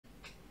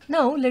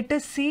Now let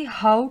us see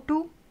how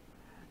to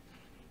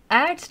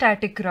add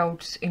static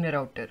routes in a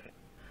router.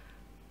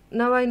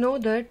 Now I know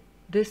that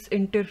this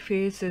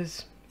interface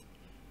is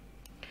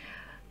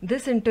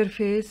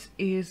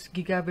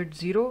gigabit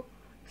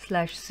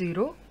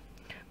 0/0,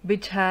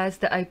 which has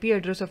the IP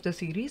address of the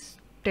series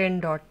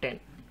 10.10.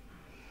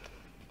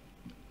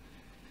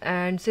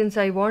 And since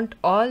I want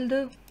all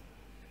the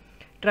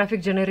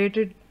traffic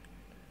generated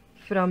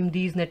from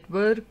these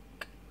network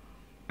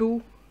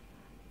to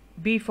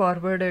be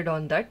forwarded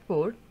on that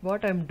port,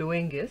 what I'm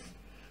doing is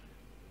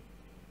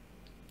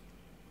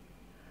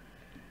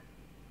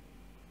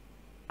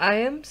I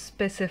am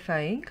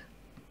specifying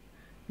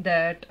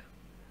that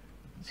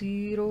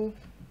 0.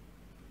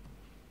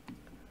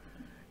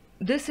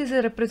 This is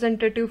a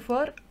representative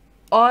for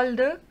all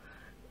the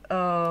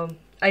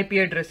IP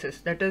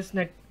addresses, that is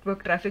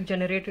network traffic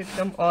generated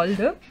from all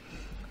the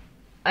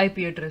IP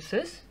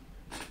addresses,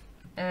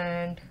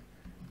 and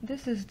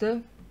this is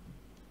the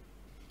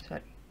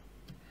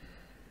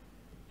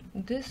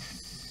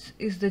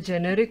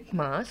generic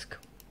mask.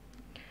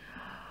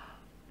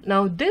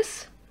 Now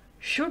this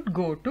should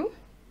go to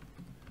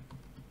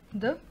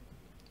the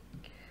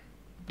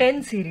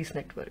 10 series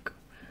network.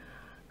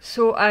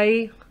 So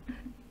I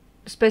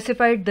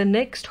specified the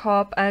next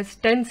hop as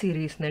 10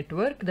 series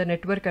network, the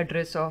network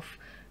address of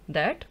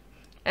that,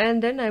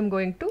 and then I'm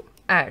going to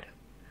add.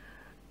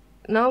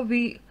 Now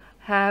we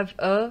have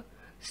a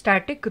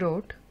static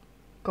route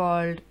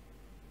called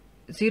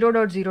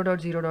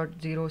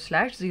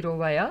 0.0.0.0/0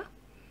 via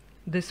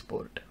this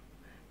port.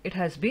 It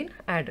has been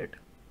added.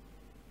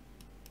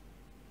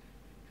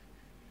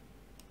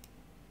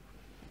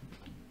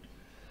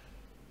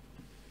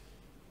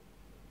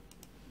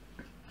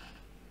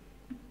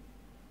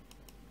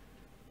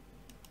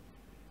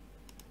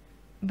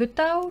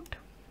 Without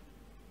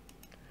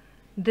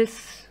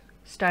this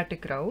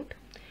static route,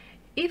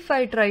 if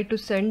I try to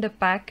send a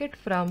packet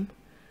from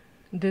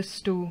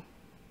this to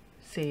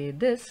say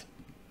this,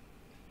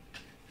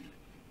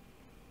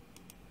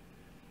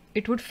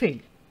 it would fail,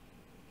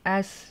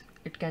 as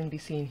it can be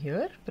seen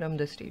here from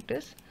the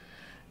status.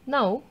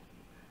 Now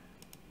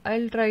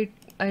I'll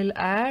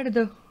add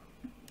the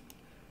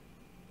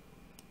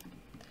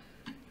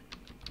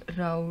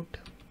route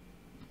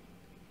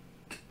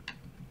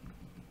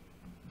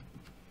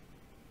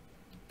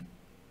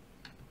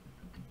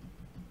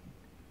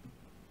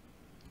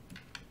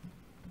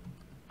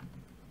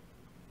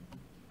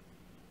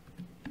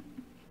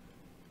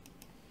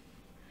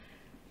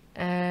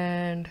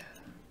and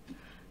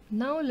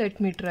now let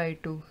me try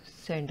to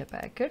send a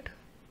packet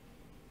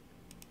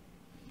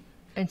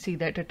and see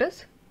that it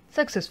is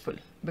successful,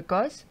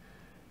 because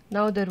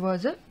now there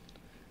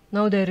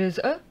is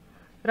a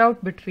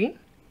route between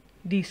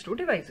these two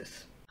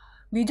devices.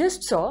 We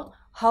just saw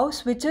how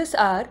switches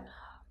are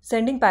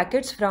sending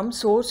packets from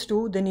source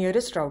to the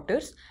nearest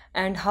routers,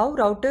 and how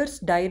routers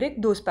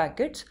direct those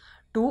packets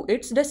to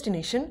its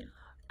destination,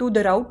 to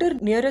the router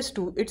nearest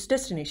to its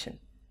destination.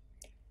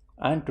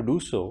 And to do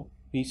so,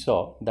 we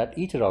saw that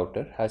each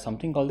router has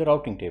something called the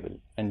routing table,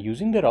 and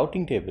using the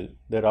routing table,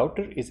 the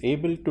router is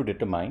able to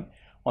determine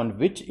on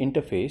which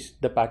interface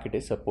the packet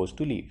is supposed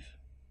to leave.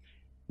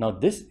 Now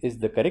this is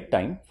the correct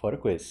time for a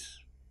quiz.